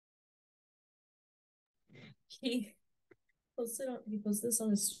He he posted this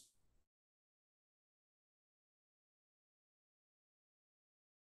on his.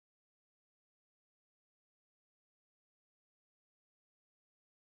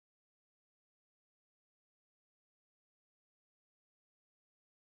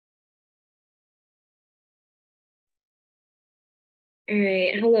 All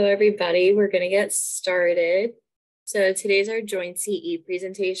right, hello everybody. We're going to get started. So today's our joint CE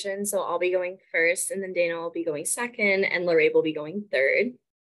presentation. So I'll be going first, and then Dana will be going second, and Lorraine will be going third.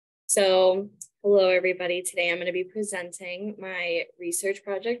 So hello everybody. Today I'm going to be presenting my research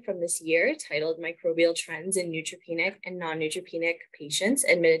project from this year titled Microbial Trends in Neutropenic and Non-Neutropenic Patients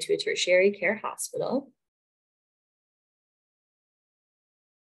Admitted to a Tertiary Care Hospital.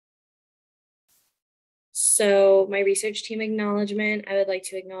 So my research team acknowledgement, I would like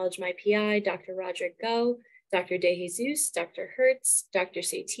to acknowledge my PI, Dr. Roderick Go, Dr. De Jesus, Dr. Hertz, Dr.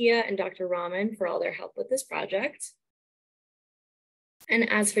 Satia, and Dr. Rahman for all their help with this project. And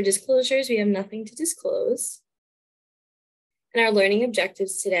as for disclosures, we have nothing to disclose. In our learning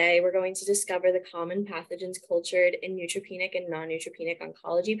objectives today, we're going to discover the common pathogens cultured in neutropenic and non-neutropenic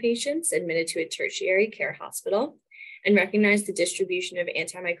oncology patients admitted to a tertiary care hospital, and recognize the distribution of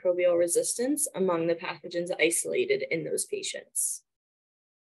antimicrobial resistance among the pathogens isolated in those patients.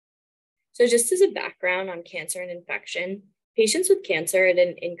 So just as a background on cancer and infection, patients with cancer are at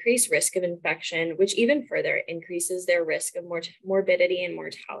an increased risk of infection, which even further increases their risk of morbidity and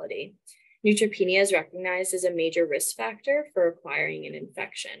mortality. Neutropenia is recognized as a major risk factor for acquiring an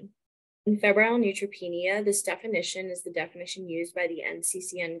infection. In febrile neutropenia, this definition is the definition used by the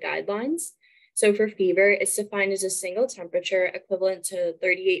NCCN guidelines. So for fever, it's defined as a single temperature equivalent to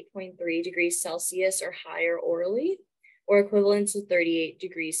 38.3 degrees Celsius or higher orally, or equivalent to 38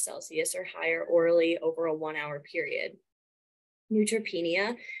 degrees Celsius or higher orally over a 1 hour period.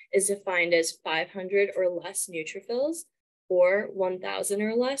 Neutropenia is defined as 500 or less neutrophils, or 1,000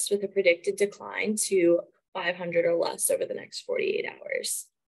 or less, with a predicted decline to 500 or less over the next 48 hours.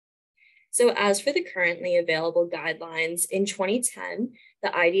 So as for the currently available guidelines, in 2010, the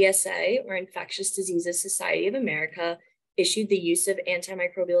IDSA, or Infectious Diseases Society of America, issued the use of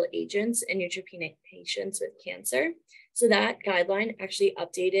antimicrobial agents in neutropenic patients with cancer. So that guideline actually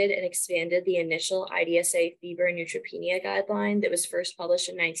updated and expanded the initial IDSA fever and neutropenia guideline that was first published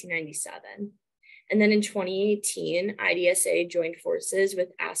in 1997. And then in 2018, IDSA joined forces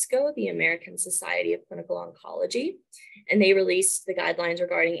with ASCO, the American Society of Clinical Oncology, and they released the guidelines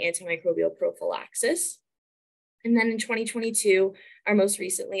regarding antimicrobial prophylaxis. And then in 2022, our most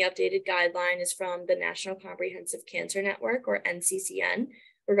recently updated guideline is from the National Comprehensive Cancer Network, or NCCN,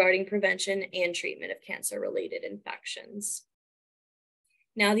 regarding prevention and treatment of cancer-related infections.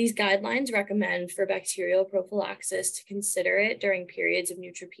 Now, these guidelines recommend for bacterial prophylaxis to consider it during periods of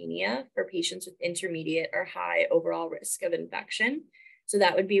neutropenia for patients with intermediate or high overall risk of infection. So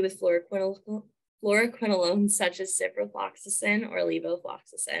that would be with fluoroquinolones such as ciprofloxacin or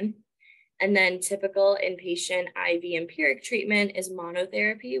levofloxacin. And then typical inpatient IV empiric treatment is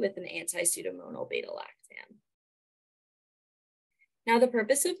monotherapy with an anti-pseudomonal beta-lactam. Now, the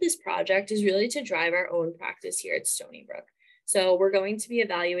purpose of this project is really to drive our own practice here at Stony Brook. So we're going to be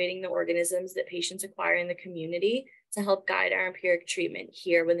evaluating the organisms that patients acquire in the community to help guide our empiric treatment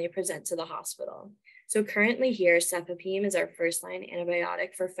here when they present to the hospital. So currently here, cefepime is our first-line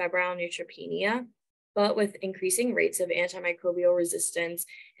antibiotic for febrile neutropenia, but with increasing rates of antimicrobial resistance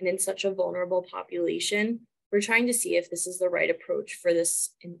and in such a vulnerable population, we're trying to see if this is the right approach for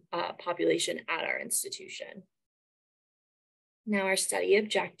this population at our institution. Now, our study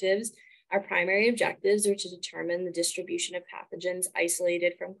objectives. Our primary objectives are to determine the distribution of pathogens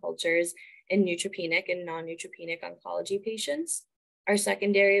isolated from cultures in neutropenic and non-neutropenic oncology patients. Our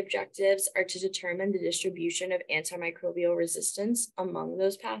secondary objectives are to determine the distribution of antimicrobial resistance among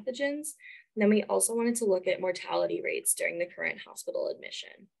those pathogens. And then we also wanted to look at mortality rates during the current hospital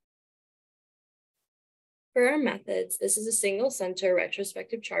admission. For our methods, this is a single center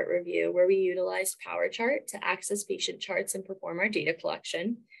retrospective chart review where we utilized PowerChart to access patient charts and perform our data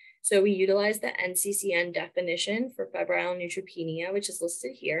collection. So we utilized the NCCN definition for febrile neutropenia, which is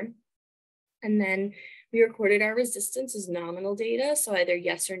listed here. And then we recorded our resistance as nominal data, so either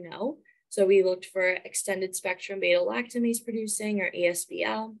yes or no. So we looked for extended spectrum beta-lactamase producing, or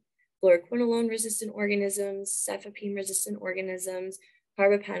ASBL, fluoroquinolone resistant organisms, cefepime resistant organisms,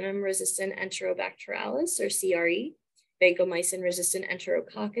 carbapenem resistant Enterobacterialis, or CRE, vancomycin resistant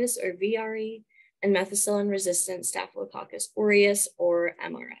Enterococcus, or VRE, and methicillin-resistant Staphylococcus aureus, or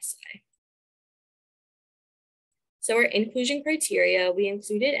MRSA. So our inclusion criteria, we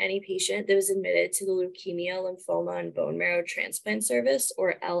included any patient that was admitted to the Leukemia, Lymphoma, and Bone Marrow Transplant Service,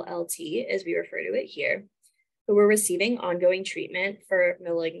 or LLT, as we refer to it here. who were receiving ongoing treatment for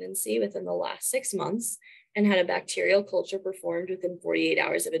malignancy within the last 6 months and had a bacterial culture performed within 48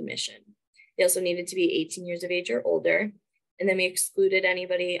 hours of admission. They also needed to be 18 years of age or older. And then we excluded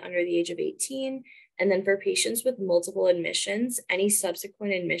anybody under the age of 18. And then for patients with multiple admissions, any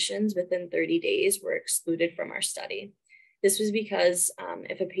subsequent admissions within 30 days were excluded from our study. This was because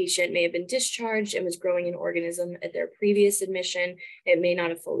if a patient may have been discharged and was growing an organism at their previous admission, it may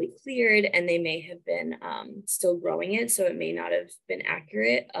not have fully cleared and they may have been still growing it. So it may not have been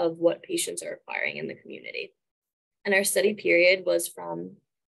accurate of what patients are acquiring in the community. And our study period was from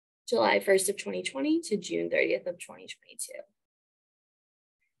July 1st of 2020 to June 30th of 2022.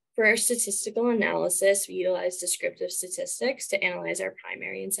 For our statistical analysis, we utilized descriptive statistics to analyze our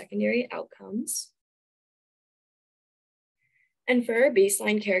primary and secondary outcomes. And for our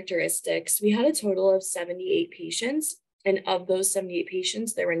baseline characteristics, we had a total of 78 patients. And of those 78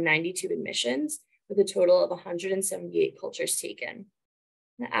 patients, there were 92 admissions with a total of 178 cultures taken.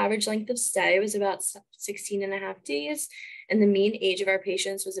 The average length of stay was about 16.5 days, and the mean age of our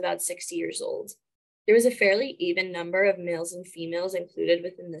patients was about 60 years old. There was a fairly even number of males and females included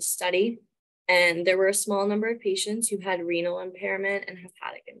within this study, and there were a small number of patients who had renal impairment and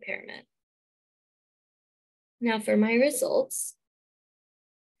hepatic impairment. Now for my results.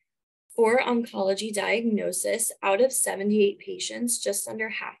 For oncology diagnosis, out of 78 patients, just under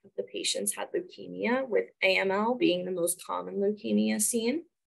half of the patients had leukemia, with AML being the most common leukemia seen.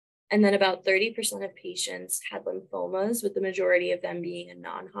 And then about 30% of patients had lymphomas, with the majority of them being a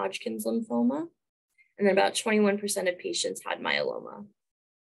non-Hodgkin's lymphoma. And then about 21% of patients had myeloma.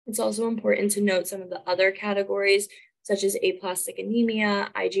 It's also important to note some of the other categories, such as aplastic anemia,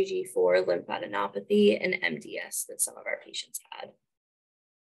 IgG4 lymphadenopathy, and MDS that some of our patients had.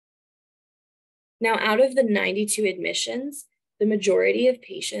 Now, out of the 92 admissions, the majority of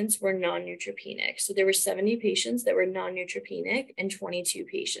patients were non-neutropenic. So there were 70 patients that were non-neutropenic and 22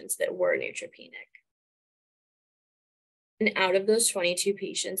 patients that were neutropenic. And out of those 22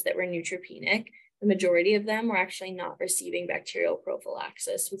 patients that were neutropenic, the majority of them were actually not receiving bacterial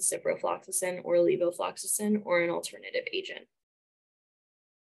prophylaxis with ciprofloxacin or levofloxacin or an alternative agent.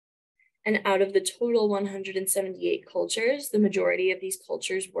 And out of the total 178 cultures, the majority of these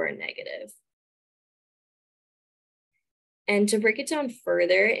cultures were negative. And to break it down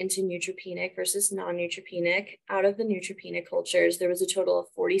further into neutropenic versus non-neutropenic, out of the neutropenic cultures, there was a total of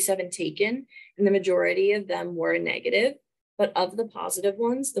 47 taken, and the majority of them were negative. But of the positive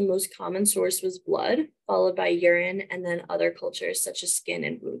ones, the most common source was blood, followed by urine, and then other cultures such as skin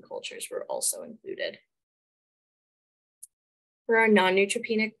and wound cultures were also included. For our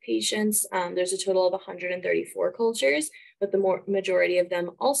non-neutropenic patients, there's a total of 134 cultures, but the majority of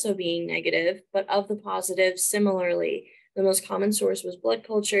them also being negative. But of the positive, similarly, the most common source was blood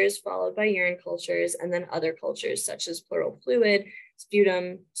cultures, followed by urine cultures, and then other cultures such as pleural fluid,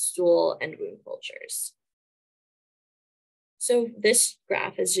 sputum, stool, and wound cultures. So this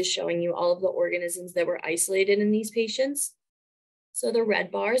graph is just showing you all of the organisms that were isolated in these patients. So the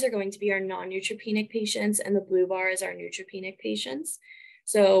red bars are going to be our non-neutropenic patients, and the blue bar is our neutropenic patients.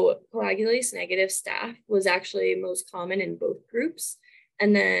 So coagulase negative staph was actually most common in both groups.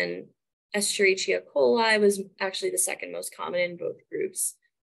 And then Escherichia coli was actually the second most common in both groups.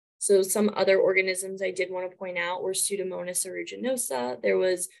 So some other organisms I did want to point out were Pseudomonas aeruginosa. There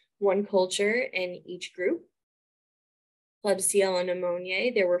was one culture in each group. Klebsiella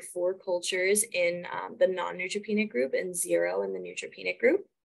pneumoniae, there were 4 cultures in the non-neutropenic group and 0 in the neutropenic group.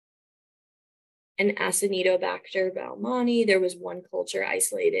 And Acinetobacter baumannii, there was 1 culture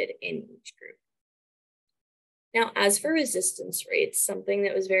isolated in each group. Now, as for resistance rates, something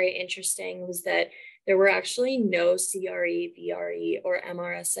that was very interesting was that there were actually no CRE, VRE, or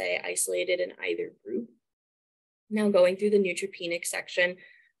MRSA isolated in either group. Now, going through the neutropenic section,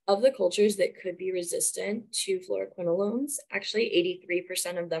 of the cultures that could be resistant to fluoroquinolones, actually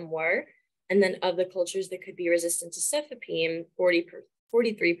 83% of them were. And then of the cultures that could be resistant to cefepime, 43%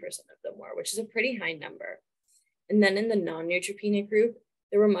 of them were, which is a pretty high number. And then in the non-neutropenic group,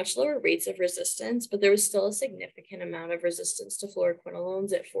 there were much lower rates of resistance, but there was still a significant amount of resistance to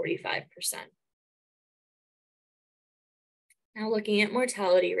fluoroquinolones at 45%. Now looking at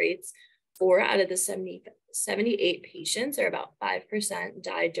mortality rates, 4 out of the 78 patients, or about 5%,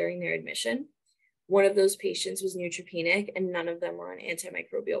 died during their admission. One of those patients was neutropenic, and none of them were on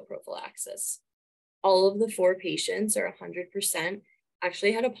antimicrobial prophylaxis. All of the 4 patients, or 100%,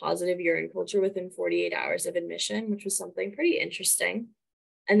 actually had a positive urine culture within 48 hours of admission, which was something pretty interesting.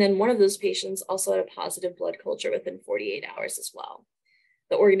 And then one of those patients also had a positive blood culture within 48 hours as well.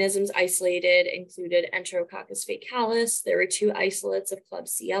 The organisms isolated included Enterococcus faecalis. There were 2 isolates of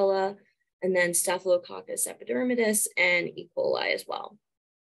Klebsiella, and then Staphylococcus epidermidis and E. coli as well.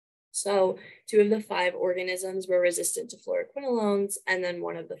 So 2 of the 5 organisms were resistant to fluoroquinolones, and then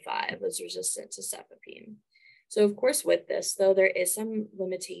 1 of the 5 was resistant to cefepime. So of course, with this, though, there is some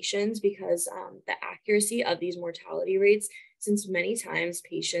limitations because the accuracy of these mortality rates, since many times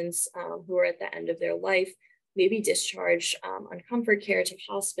patients who are at the end of their life may be discharged on comfort care to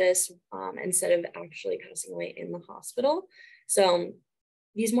hospice instead of actually passing away in the hospital. So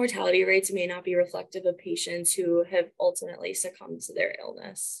these mortality rates may not be reflective of patients who have ultimately succumbed to their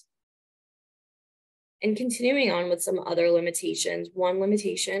illness. And continuing on with some other limitations, one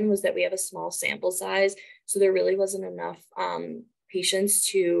limitation was that we have a small sample size, so there really wasn't enough patients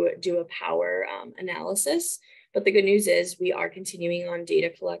to do a power analysis. But the good news is we are continuing on data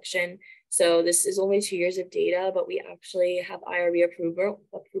collection. So this is only 2 years of data, but we actually have IRB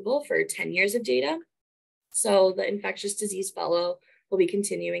approval for 10 years of data. So the infectious disease fellow will be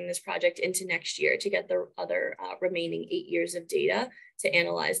continuing this project into next year to get the other remaining 8 years of data to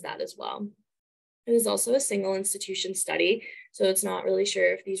analyze that as well. It is also a single institution study, so it's not really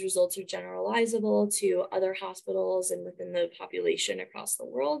sure if these results are generalizable to other hospitals and within the population across the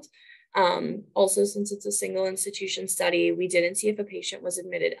world. Also, since it's a single institution study, we didn't see if a patient was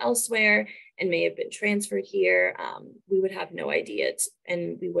admitted elsewhere and may have been transferred here. We would have no idea,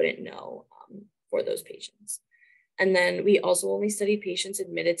 and we wouldn't know for those patients. And then we also only studied patients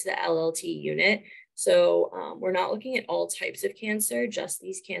admitted to the LLT unit. So we're not looking at all types of cancer, just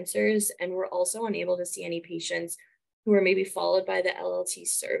these cancers. And we're also unable to see any patients who were maybe followed by the LLT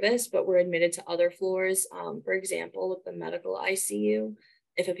service, but were admitted to other floors. For example, with the medical ICU,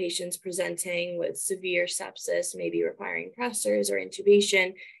 if a patient's presenting with severe sepsis, maybe requiring pressors or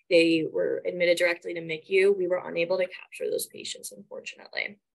intubation, they were admitted directly to MICU. We were unable to capture those patients,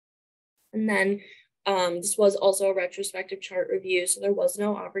 unfortunately. And then this was also a retrospective chart review, so there was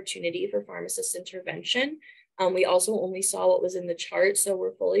no opportunity for pharmacist intervention. We also only saw what was in the chart, so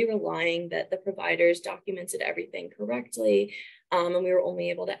we're fully relying that the providers documented everything correctly, and we were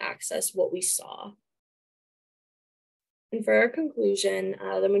only able to access what we saw. And for our conclusion,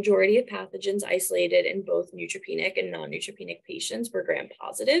 the majority of pathogens isolated in both neutropenic and non-neutropenic patients were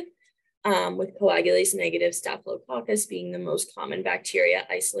gram-positive, with coagulase negative Staphylococcus being the most common bacteria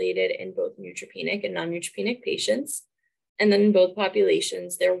isolated in both neutropenic and non-neutropenic patients. And then in both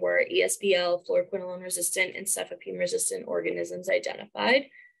populations, there were ESBL, fluoroquinolone resistant, and cefepime resistant organisms identified.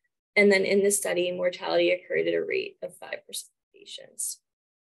 And then in this study, mortality occurred at a rate of 5% of patients.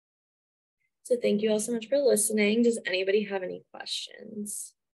 So thank you all so much for listening. Does anybody have any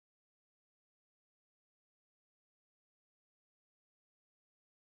questions?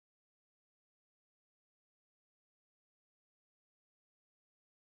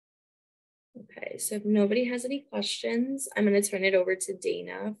 Okay, so if nobody has any questions, I'm going to turn it over to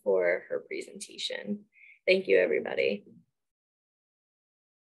Dana for her presentation. Thank you, everybody.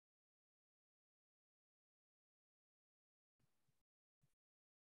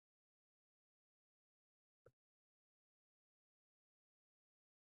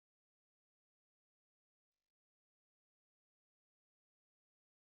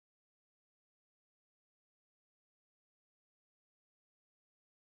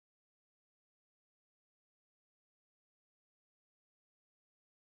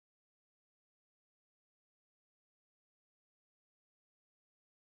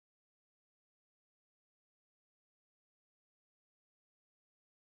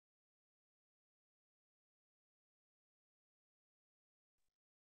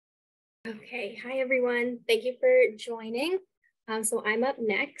 Okay, hi everyone. Thank you for joining. So I'm up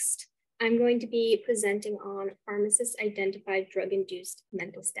next. I'm going to be presenting on pharmacist-identified drug-induced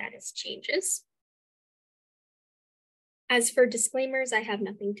mental status changes. As for disclaimers, I have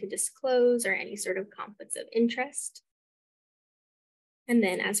nothing to disclose or any sort of conflicts of interest. And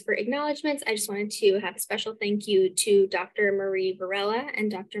then as for acknowledgements, I just wanted to have a special thank you to Dr. Marie Varela and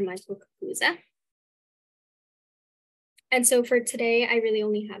Dr. Michael Kapuza. And so for today, I really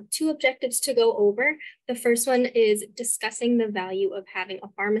only have 2 objectives to go over. The first one is discussing the value of having a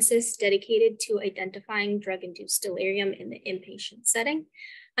pharmacist dedicated to identifying drug-induced delirium in the inpatient setting.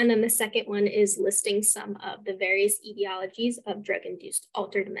 And then the second one is listing some of the various etiologies of drug-induced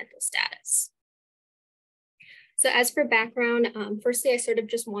altered mental status. So as for background, firstly, I sort of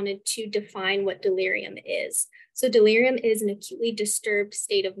just wanted to define what delirium is. So delirium is an acutely disturbed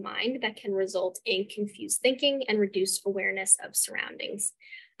state of mind that can result in confused thinking and reduced awareness of surroundings.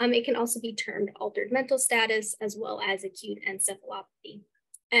 It can also be termed altered mental status as well as acute encephalopathy.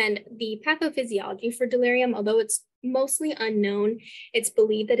 And the pathophysiology for delirium, although it's mostly unknown, it's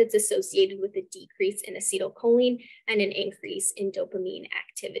believed that it's associated with a decrease in acetylcholine and an increase in dopamine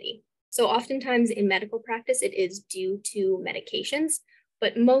activity. So oftentimes in medical practice, it is due to medications,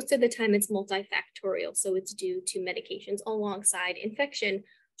 but most of the time it's multifactorial. So it's due to medications alongside infection,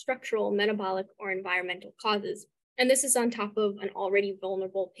 structural, metabolic, or environmental causes. And this is on top of an already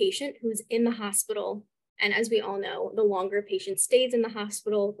vulnerable patient who's in the hospital. And as we all know, the longer a patient stays in the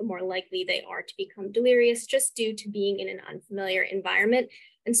hospital, the more likely they are to become delirious just due to being in an unfamiliar environment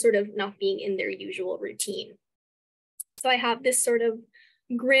and sort of not being in their usual routine. So I have this sort of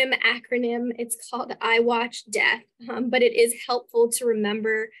grim acronym. It's called I Watch Death, but it is helpful to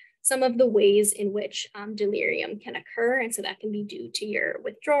remember some of the ways in which delirium can occur. And so that can be due to your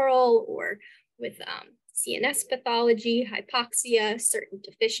withdrawal or with CNS pathology, hypoxia, certain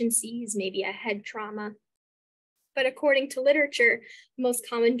deficiencies, maybe a head trauma. But according to literature, the most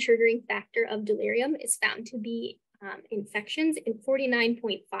common triggering factor of delirium is found to be infections in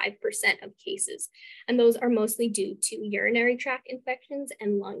 49.5% of cases. And those are mostly due to urinary tract infections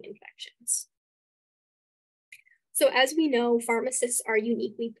and lung infections. So as we know, pharmacists are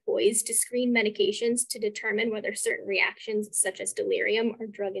uniquely poised to screen medications to determine whether certain reactions such as delirium are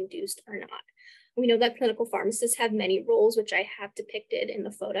drug-induced or not. We know that clinical pharmacists have many roles, which I have depicted in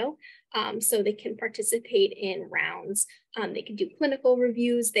the photo. So they can participate in rounds, they can do clinical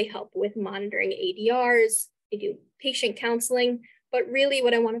reviews, they help with monitoring ADRs, they do patient counseling, but really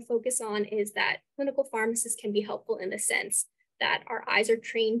what I want to focus on is that clinical pharmacists can be helpful in the sense that our eyes are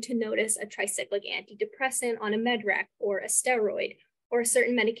trained to notice a tricyclic antidepressant on a med rec or a steroid or a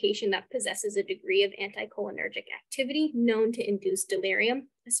certain medication that possesses a degree of anticholinergic activity known to induce delirium,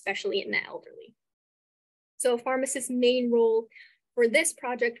 especially in the elderly. So a pharmacist's main role for this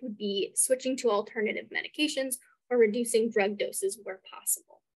project would be switching to alternative medications or reducing drug doses where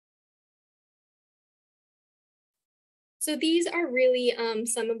possible. So these are really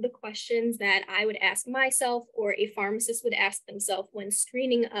some of the questions that I would ask myself or a pharmacist would ask themselves when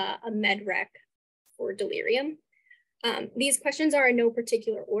screening a med rec for delirium. These questions are in no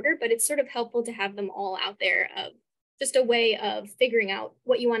particular order, but it's sort of helpful to have them all out there of just a way of figuring out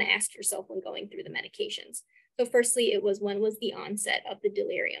what you want to ask yourself when going through the medications. So firstly, it was when was the onset of the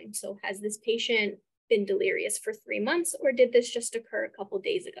delirium? So has this patient been delirious for 3 months or did this just occur a couple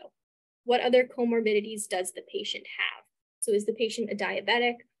days ago? What other comorbidities does the patient have? So is the patient a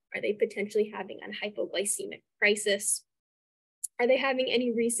diabetic? Are they potentially having a hypoglycemic crisis? Are they having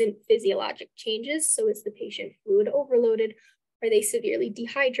any recent physiologic changes? So is the patient fluid overloaded? Are they severely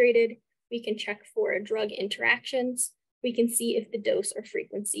dehydrated? We can check for drug interactions. We can see if the dose or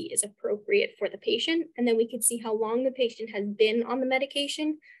frequency is appropriate for the patient. And then we can see how long the patient has been on the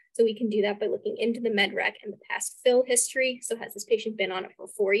medication. So we can do that by looking into the med rec and the past fill history. So has this patient been on it for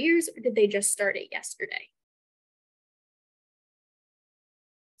 4 years or did they just start it yesterday?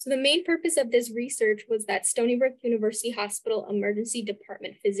 So the main purpose of this research was that Stony Brook University Hospital emergency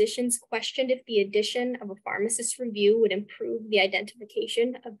department physicians questioned if the addition of a pharmacist review would improve the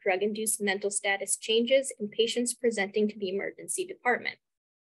identification of drug-induced mental status changes in patients presenting to the emergency department.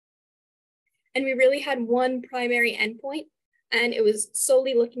 And we really had one primary endpoint, and it was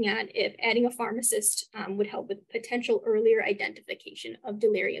solely looking at if adding a pharmacist would help with potential earlier identification of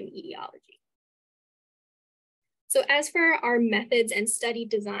delirium etiology. So as for our methods and study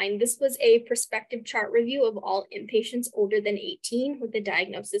design, this was a prospective chart review of all inpatients older than 18 with a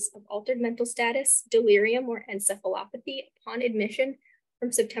diagnosis of altered mental status, delirium, or encephalopathy upon admission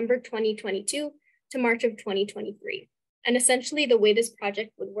from September 2022 to March of 2023. And essentially the way this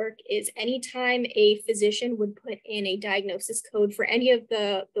project would work is anytime a physician would put in a diagnosis code for any of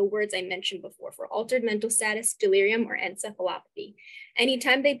the words I mentioned before, for altered mental status, delirium, or encephalopathy,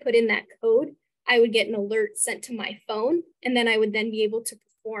 anytime they put in that code, I would get an alert sent to my phone, and then I would then be able to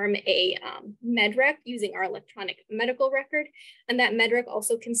perform a med rec using our electronic medical record. And that med rec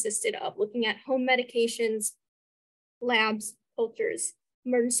also consisted of looking at home medications, labs, cultures,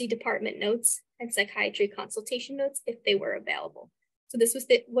 emergency department notes, and psychiatry consultation notes if they were available. So this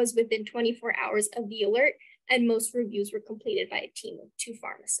was within 24 hours of the alert, and most reviews were completed by a team of 2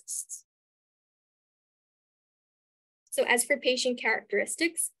 pharmacists. So as for patient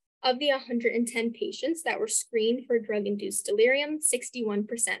characteristics, of the 110 patients that were screened for drug-induced delirium, 61%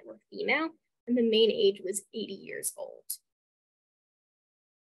 were female, and the mean age was 80 years old.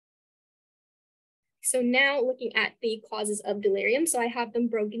 So now looking at the causes of delirium, so I have them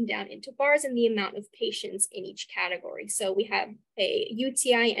broken down into bars and the amount of patients in each category. So we have a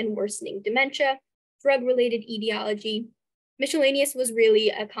UTI and worsening dementia, drug-related etiology. Miscellaneous was really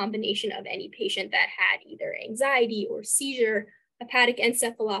a combination of any patient that had either anxiety or seizure, hepatic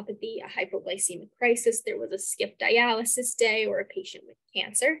encephalopathy, a hypoglycemic crisis, there was a skipped dialysis day, or a patient with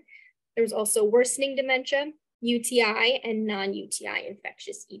cancer. There was also worsening dementia, UTI, and non-UTI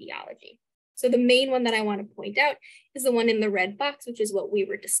infectious etiology. So the main one that I want to point out is the one in the red box, which is what we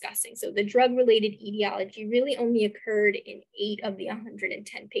were discussing. So the drug-related etiology really only occurred in 8 of the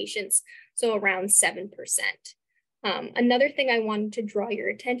 110 patients, so around 7%. Another thing I wanted to draw your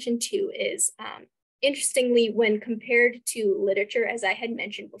attention to is, interestingly, when compared to literature, as I had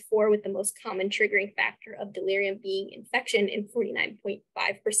mentioned before, with the most common triggering factor of delirium being infection in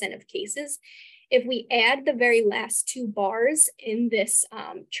 49.5% of cases, if we add the very last 2 bars in this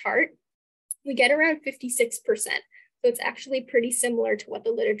chart, we get around 56%. So it's actually pretty similar to what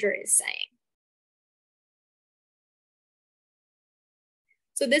the literature is saying.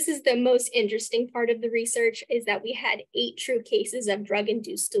 So this is the most interesting part of the research, is that we had 8 true cases of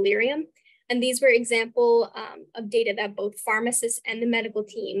drug-induced delirium. And these were example of data that both pharmacists and the medical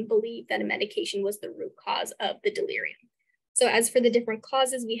team believed that a medication was the root cause of the delirium. So as for the different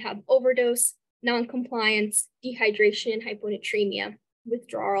causes, we have overdose, non-compliance, dehydration and hyponatremia,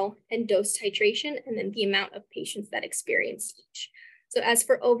 withdrawal, and dose titration, and then the amount of patients that experienced each. So as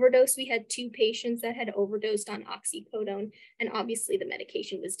for overdose, we had 2 patients that had overdosed on oxycodone, and obviously the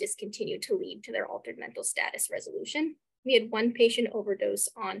medication was discontinued to lead to their altered mental status resolution. We had 1 patient overdose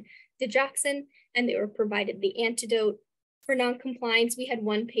on digoxin, and they were provided the antidote. For non-compliance, we had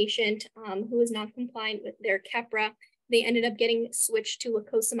 1 patient who was non-compliant with their Keppra. They ended up getting switched to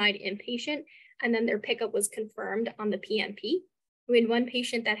lacosamide inpatient, and then their pickup was confirmed on the PMP. We had 1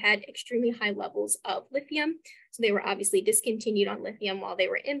 patient that had extremely high levels of lithium. So they were obviously discontinued on lithium while they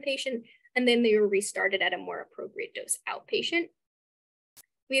were inpatient, and then they were restarted at a more appropriate dose outpatient.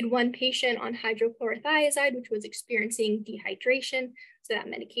 We had 1 patient on hydrochlorothiazide, which was experiencing dehydration. So that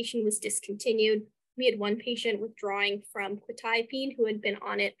medication was discontinued. We had 1 patient withdrawing from quetiapine who had been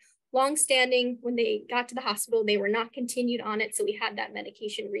on it long-standing. When they got to the hospital, they were not continued on it. So we had that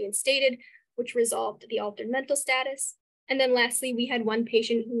medication reinstated, which resolved the altered mental status. And then lastly, we had 1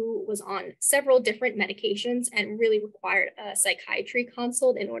 patient who was on several different medications and really required a psychiatry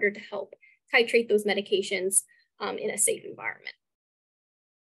consult in order to help titrate those medications in a safe environment.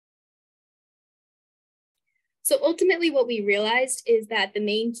 So ultimately what we realized is that the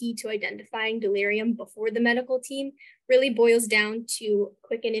main key to identifying delirium before the medical team really boils down to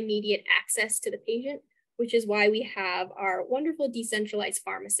quick and immediate access to the patient, which is why we have our wonderful decentralized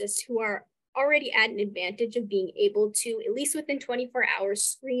pharmacists who are already at an advantage of being able to, at least within 24 hours,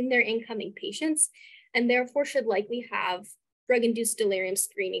 screen their incoming patients, and therefore should likely have drug-induced delirium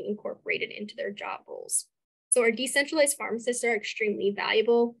screening incorporated into their job roles. So our decentralized pharmacists are extremely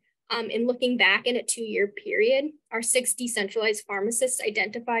valuable. In looking back in a 2-year period, our 6 decentralized pharmacists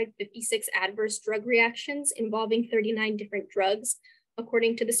identified 56 adverse drug reactions involving 39 different drugs,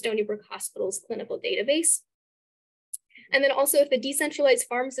 according to the Stony Brook Hospital's clinical database. And then also, if the decentralized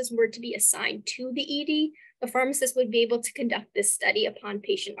pharmacist were to be assigned to the ED, the pharmacist would be able to conduct this study upon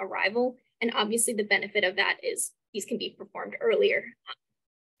patient arrival. And obviously the benefit of that is these can be performed earlier,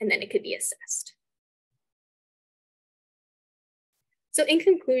 and then it could be assessed. So in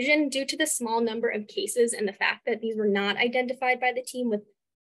conclusion, due to the small number of cases and the fact that these were not identified by the team without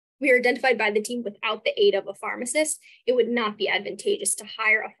the aid of a pharmacist, it would not be advantageous to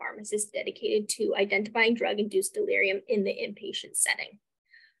hire a pharmacist dedicated to identifying drug-induced delirium in the inpatient setting.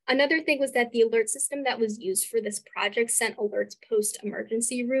 Another thing was that the alert system that was used for this project sent alerts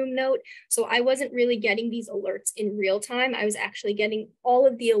post-emergency room note. So I wasn't really getting these alerts in real time. I was actually getting all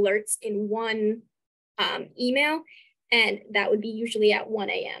of the alerts in one email, and that would be usually at 1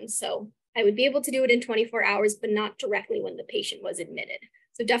 a.m. So I would be able to do it in 24 hours, but not directly when the patient was admitted.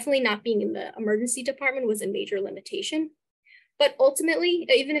 So definitely not being in the emergency department was a major limitation. But ultimately,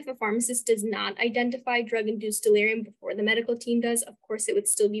 even if a pharmacist does not identify drug-induced delirium before the medical team does, of course, it would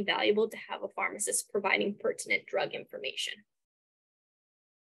still be valuable to have a pharmacist providing pertinent drug information.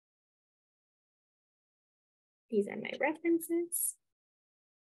 These are my references.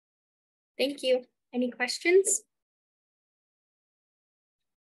 Thank you. Any questions?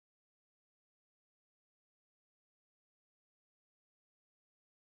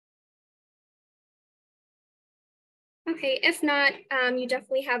 Okay, if not, you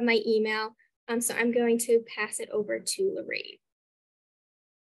definitely have my email. So I'm going to pass it over to Lorraine.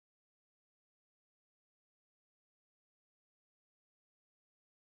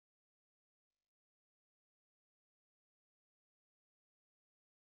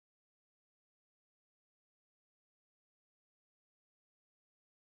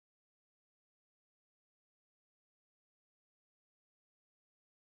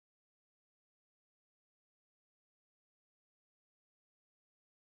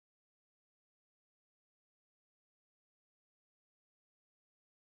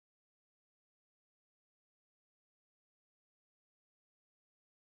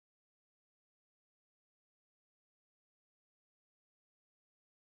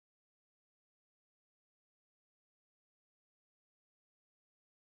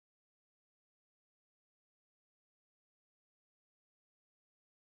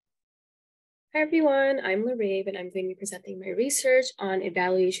 Hi everyone, I'm Larabe and I'm going to be presenting my research on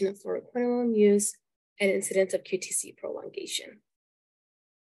evaluation of fluoroquinolone use and incidence of QTC prolongation.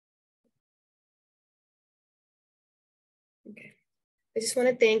 Okay, I just want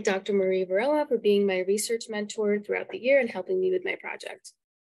to thank Dr. Marie Varela for being my research mentor throughout the year and helping me with my project.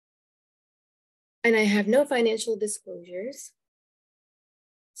 And I have no financial disclosures.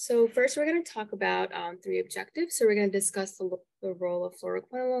 So first, we're going to talk about 3 objectives. So we're going to discuss the role of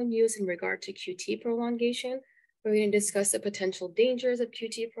fluoroquinolone use in regard to QT prolongation. We're going to discuss the potential dangers of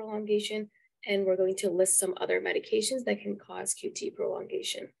QT prolongation, and we're going to list some other medications that can cause QT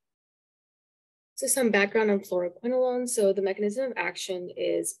prolongation. So some background on fluoroquinolone. So the mechanism of action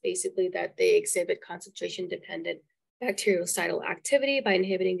is basically that they exhibit concentration-dependent bactericidal activity by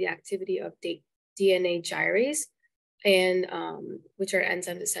inhibiting the activity of DNA gyrase, and which are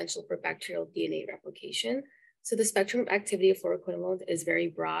enzymes essential for bacterial DNA replication. So the spectrum of activity of fluoroquinolones is very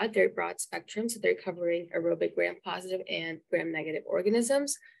broad. They're broad spectrum, so they're covering aerobic gram-positive and gram-negative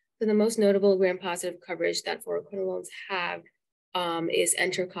organisms. So the most notable gram-positive coverage that fluoroquinolones have is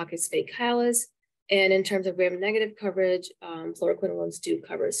Enterococcus faecalis. And in terms of gram-negative coverage, fluoroquinolones do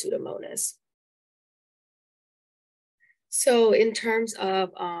cover Pseudomonas. So in terms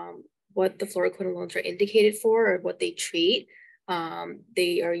of what the fluoroquinolones are indicated for or what they treat,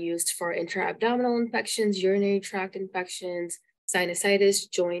 they are used for intra-abdominal infections, urinary tract infections,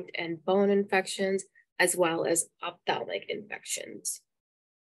 sinusitis, joint and bone infections, as well as ophthalmic infections.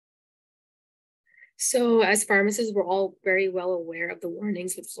 So as pharmacists, we're all very well aware of the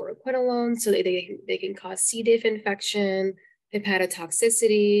warnings with fluoroquinolones. So they can cause C. diff infection,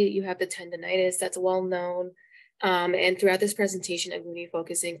 hepatotoxicity, you have the tendinitis, that's well known. And throughout this presentation, I'm going to be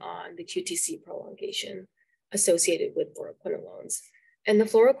focusing on the QTC prolongation associated with fluoroquinolones. And the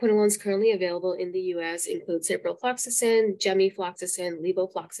fluoroquinolones currently available in the US include ciprofloxacin, gemifloxacin,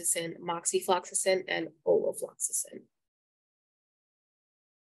 levofloxacin, moxifloxacin, and olofloxacin.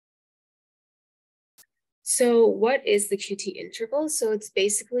 So what is the QT interval? So it's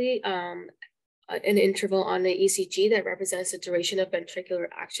basically an interval on the ECG that represents the duration of ventricular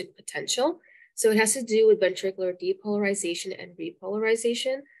action potential. So it has to do with ventricular depolarization and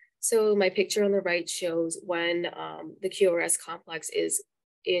repolarization. So my picture on the right shows when the QRS complex is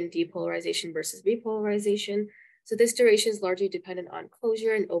in depolarization versus repolarization. So this duration is largely dependent on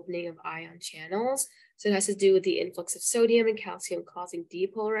closure and opening of ion channels. So it has to do with the influx of sodium and calcium causing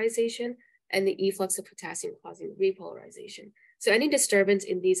depolarization and the efflux of potassium causing repolarization. So any disturbance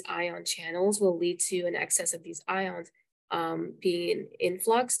in these ion channels will lead to an excess of these ions being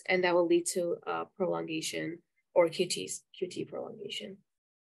influxed, and that will lead to prolongation or QT prolongation.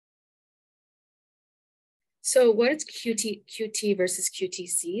 So what is QT versus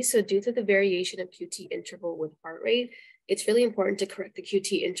QTC? So due to the variation of QT interval with heart rate, it's really important to correct the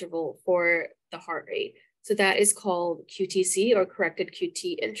QT interval for the heart rate. So that is called QTC, or corrected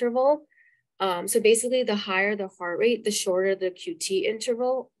QT interval. So basically, the higher the heart rate, the shorter the QT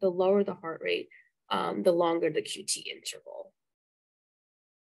interval, the lower the heart rate, the longer the QT interval.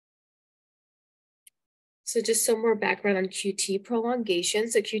 So just some more background on QT prolongation.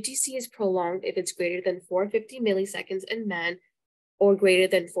 So QTC is prolonged if it's greater than 450 milliseconds in men or greater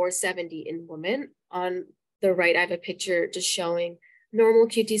than 470 in women. On the right, I have a picture just showing normal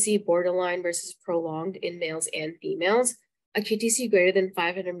QTC, borderline versus prolonged in males and females. A QTC greater than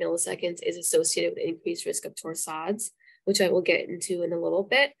 500 milliseconds is associated with increased risk of torsades, which I will get into in a little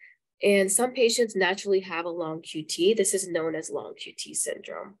bit. And some patients naturally have a long QT. This is known as long QT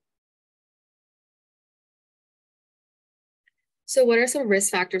syndrome. So what are some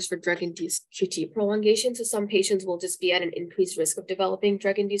risk factors for drug-induced QT prolongation? So some patients will just be at an increased risk of developing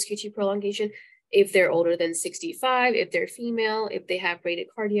drug-induced QT prolongation if they're older than 65, if they're female, if they have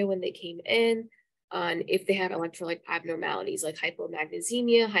bradycardia when they came in, and if they have electrolyte abnormalities like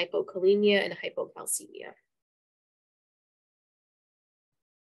hypomagnesemia, hypokalemia, and hypocalcemia.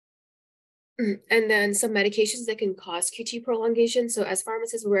 And then some medications that can cause QT prolongation. So as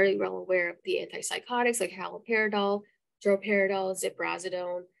pharmacists, we're very well aware of the antipsychotics like haloperidol, droperidol,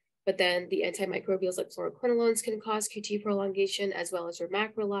 ziprasidone, but then the antimicrobials like fluoroquinolones can cause QT prolongation, as well as your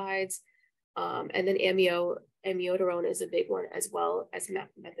macrolides. And then amiodarone is a big one, as well as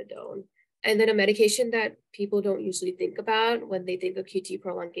methadone. And then a medication that people don't usually think about when they think of QT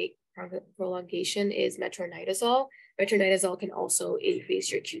prolongation is metronidazole. Metronidazole can also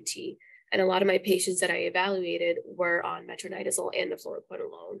increase your QT. And a lot of my patients that I evaluated were on metronidazole and the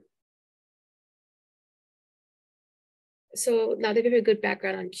fluoroquinolone. So now that we have a good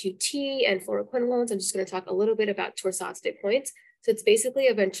background on QT and fluoroquinolones, I'm just going to talk a little bit about torsades de pointes. So it's basically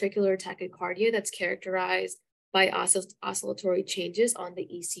a ventricular tachycardia that's characterized by oscillatory changes on the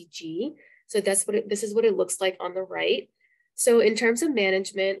ECG. So this is what it looks like on the right. So in terms of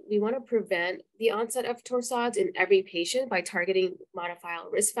management, we want to prevent the onset of torsades in every patient by targeting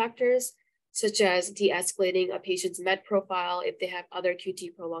modifiable risk factors, such as de-escalating a patient's med profile if they have other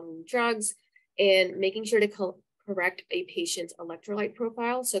QT prolonging drugs, and making sure to correct a patient's electrolyte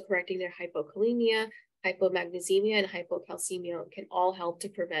profile. So correcting their hypokalemia, hypomagnesemia, and hypocalcemia can all help to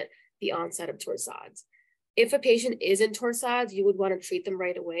prevent the onset of torsades. If a patient is in torsades, you would want to treat them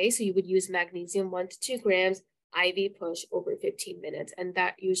right away. So you would use magnesium 1 to 2 grams IV push over 15 minutes. And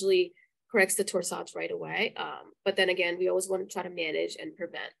that usually corrects the torsades right away. But then again, we always want to try to manage and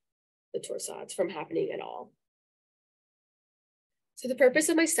prevent the torsades from happening at all. So the purpose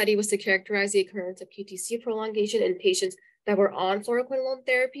of my study was to characterize the occurrence of QTC prolongation in patients that were on fluoroquinolone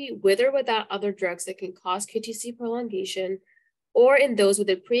therapy with or without other drugs that can cause QTC prolongation, or in those with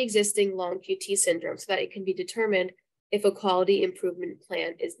a pre-existing long QT syndrome, so that it can be determined if a quality improvement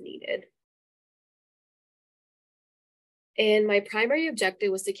plan is needed. And my primary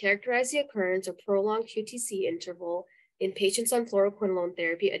objective was to characterize the occurrence of prolonged QTC interval in patients on fluoroquinolone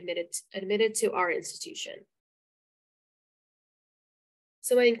therapy admitted to our institution.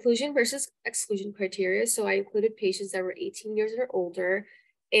 So my inclusion versus exclusion criteria. So I included patients that were 18 years or older,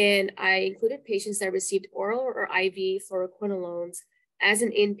 and I included patients that received oral or IV fluoroquinolones as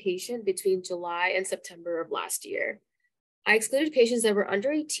an inpatient between July and September of last year. I excluded patients that were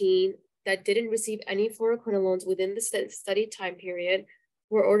under 18 that didn't receive any fluoroquinolones within the study time period,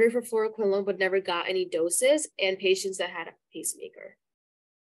 were ordered for fluoroquinolone but never got any doses, and patients that had a pacemaker.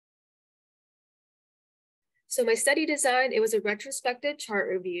 So my study design, it was a retrospective chart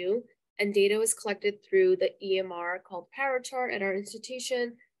review, and data was collected through the EMR called PowerChart at our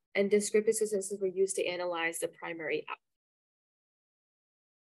institution, and discrepancies were used to analyze the primary outcome.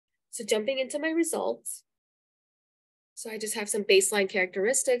 So jumping into my results. So I just have some baseline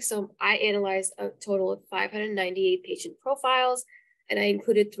characteristics. So I analyzed a total of 598 patient profiles, and I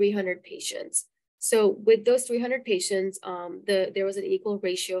included 300 patients. So with those 300 patients, there was an equal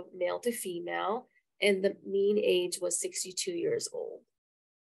ratio of male to female, and the mean age was 62 years old.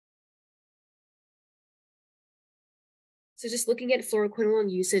 So just looking at fluoroquinolone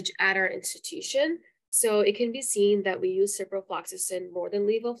usage at our institution, so it can be seen that we use ciprofloxacin more than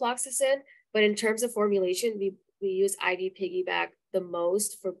levofloxacin, but in terms of formulation, we use IV piggyback the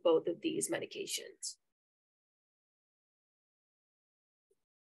most for both of these medications.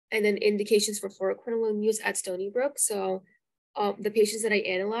 And then indications for fluoroquinolone use at Stony Brook. So the patients that I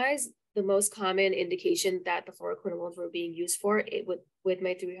analyzed, the most common indication that the fluoroquinolones were being used for with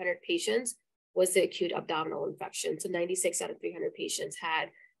my 300 patients was the acute abdominal infection. So 96 out of 300 patients had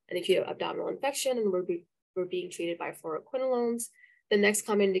an acute abdominal infection and were being treated by fluoroquinolones. The next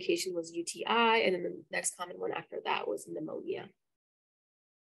common indication was UTI, and then the next common one after that was pneumonia.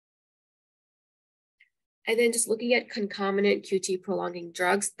 And then just looking at concomitant QT prolonging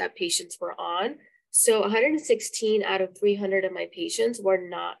drugs that patients were on. So 116 out of 300 of my patients were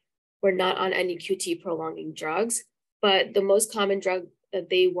not on any QT prolonging drugs, but the most common drug that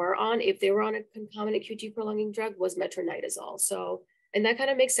they were on, if they were on a concomitant QT prolonging drug, was metronidazole. So, and that kind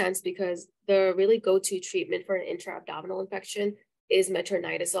of makes sense because the really go-to treatment for an intra-abdominal infection is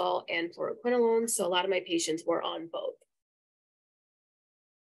metronidazole and fluoroquinolone. So a lot of my patients were on both.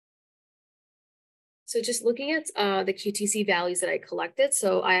 So just looking at the QTC values that I collected.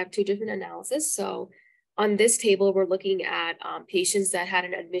 So I have two different analyses. So on this table, we're looking at patients that had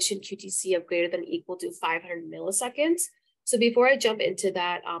an admission QTC of greater than or equal to 500 milliseconds. So before I jump into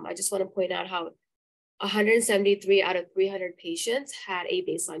that, I just want to point out how 173 out of 300 patients had a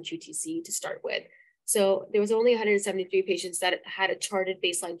baseline QTC to start with. So there was only 173 patients that had a charted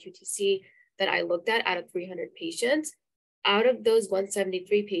baseline QTC that I looked at out of 300 patients. Out of those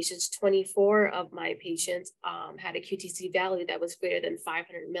 173 patients, 24 of my patients had a QTC value that was greater than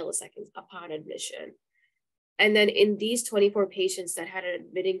 500 milliseconds upon admission. And then in these 24 patients that had an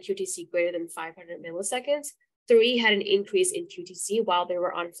admitting QTC greater than 500 milliseconds, 3 had an increase in QTC while they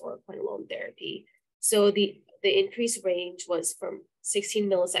were on fluoroquinolone therapy. So the increase range was from 16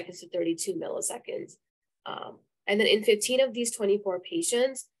 milliseconds to 32 milliseconds. And then in 15 of these 24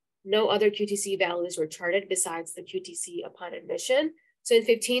 patients, no other QTC values were charted besides the QTC upon admission. So in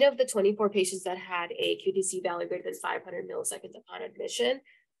 15 of the 24 patients that had a QTC value greater than 500 milliseconds upon admission,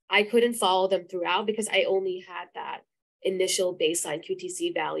 I couldn't follow them throughout because I only had that initial baseline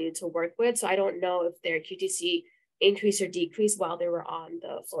QTC value to work with. So I don't know if their QTC increased or decreased while they were on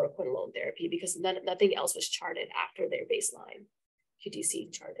the fluoroquinolone therapy because nothing else was charted after their baseline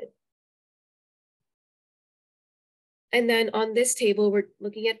QTC charted. And then on this table, we're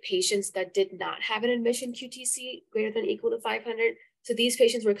looking at patients that did not have an admission QTC greater than or equal to 500 So these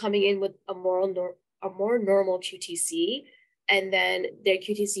patients were coming in with a more normal QTC, and then their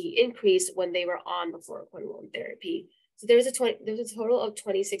QTC increased when they were on the fluoroquinolone therapy. So there was a total of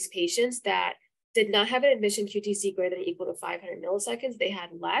 26 patients that did not have an admission QTC greater than or equal to 500 milliseconds. They had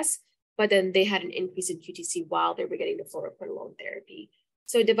less, but then they had an increase in QTC while they were getting the fluoroquinolone therapy.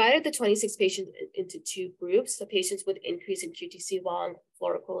 So I divided the 26 patients into two groups, the patients with increase in QTC while on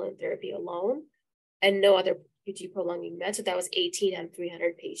fluoroquinolone therapy alone, and no other QT prolonging meds. So that was 18 and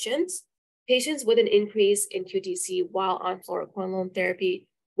 300 patients. Patients with an increase in QTC while on fluoroquinolone therapy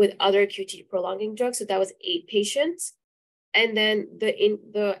with other QT prolonging drugs. So that was 8 patients. And then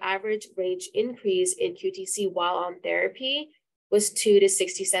the average range increase in QTC while on therapy was 2 to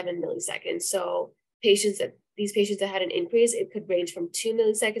 67 milliseconds. So these patients that had an increase, it could range from 2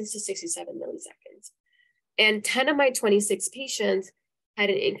 milliseconds to 67 milliseconds. And 10 of my 26 patients had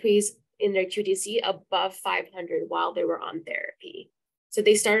an increase in their QTC above 500 while they were on therapy. So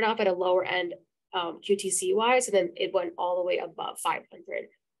they started off at a lower end QTC wise, and then it went all the way above 500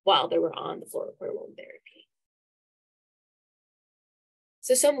 while they were on the fluoroquinolone therapy.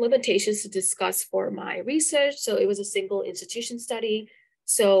 So some limitations to discuss for my research. So it was a single institution study.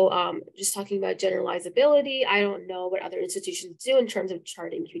 So just talking about generalizability, I don't know what other institutions do in terms of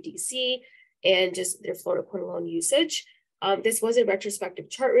charting QTC and just their fluoroquinolone usage. This was a retrospective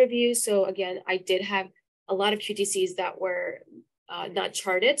chart review. So again, I did have a lot of QTCs that were not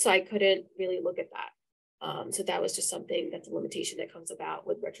charted, so I couldn't really look at that. So that was just something that's a limitation that comes about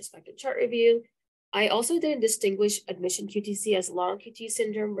with retrospective chart review. I also didn't distinguish admission QTC as long QT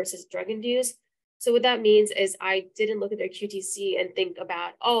syndrome versus drug-induced. So what that means is I didn't look at their QTC and think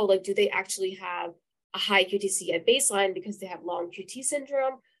about, oh, like, do they actually have a high QTC at baseline because they have long QT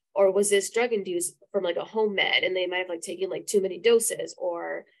syndrome? Or was this drug-induced from like a home med and they might have like taken like too many doses,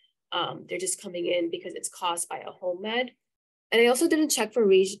 or they're just coming in because it's caused by a home med. And I also didn't check for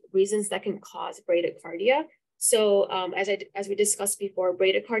reasons that can cause bradycardia. So as we discussed before,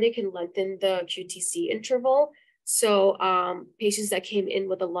 bradycardia can lengthen the QTC interval. So patients that came in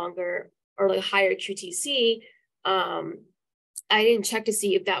with a longer or like higher QTC, I didn't check to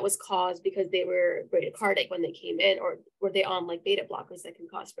see if that was caused because they were bradycardic when they came in, or were they on like beta blockers that can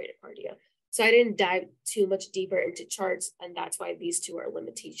cause bradycardia. So I didn't dive too much deeper into charts, and that's why these two are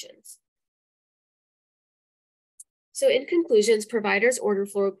limitations. So in conclusions, providers order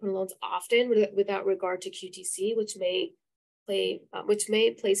fluoroquinolones often without regard to QTC, which may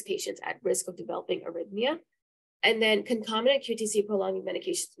place patients at risk of developing arrhythmia. And then concomitant QTC prolonging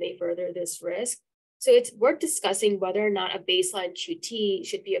medications may further this risk. So it's worth discussing whether or not a baseline QT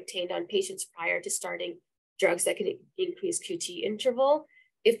should be obtained on patients prior to starting drugs that can increase QT interval.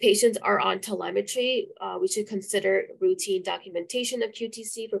 If patients are on telemetry, we should consider routine documentation of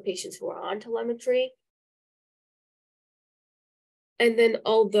QTC for patients who are on telemetry. And then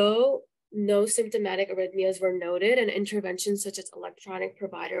although no symptomatic arrhythmias were noted, and interventions such as electronic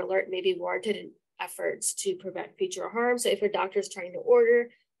provider alert may be warranted in efforts to prevent future harm. So if your doctor is trying to order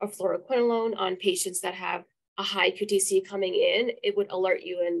a fluoroquinolone on patients that have a high QTC coming in, it would alert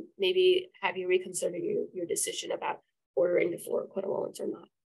you and maybe have you reconsider your decision about ordering the fluoroquinolones or not.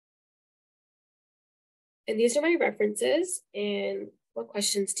 And these are my references. And what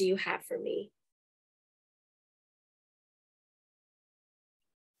questions do you have for me?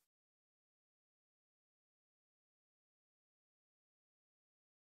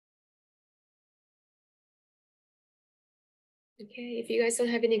 Okay, if you guys don't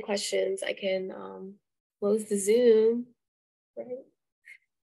have any questions, I can close the Zoom. Right?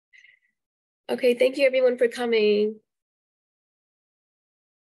 Okay, thank you everyone for coming.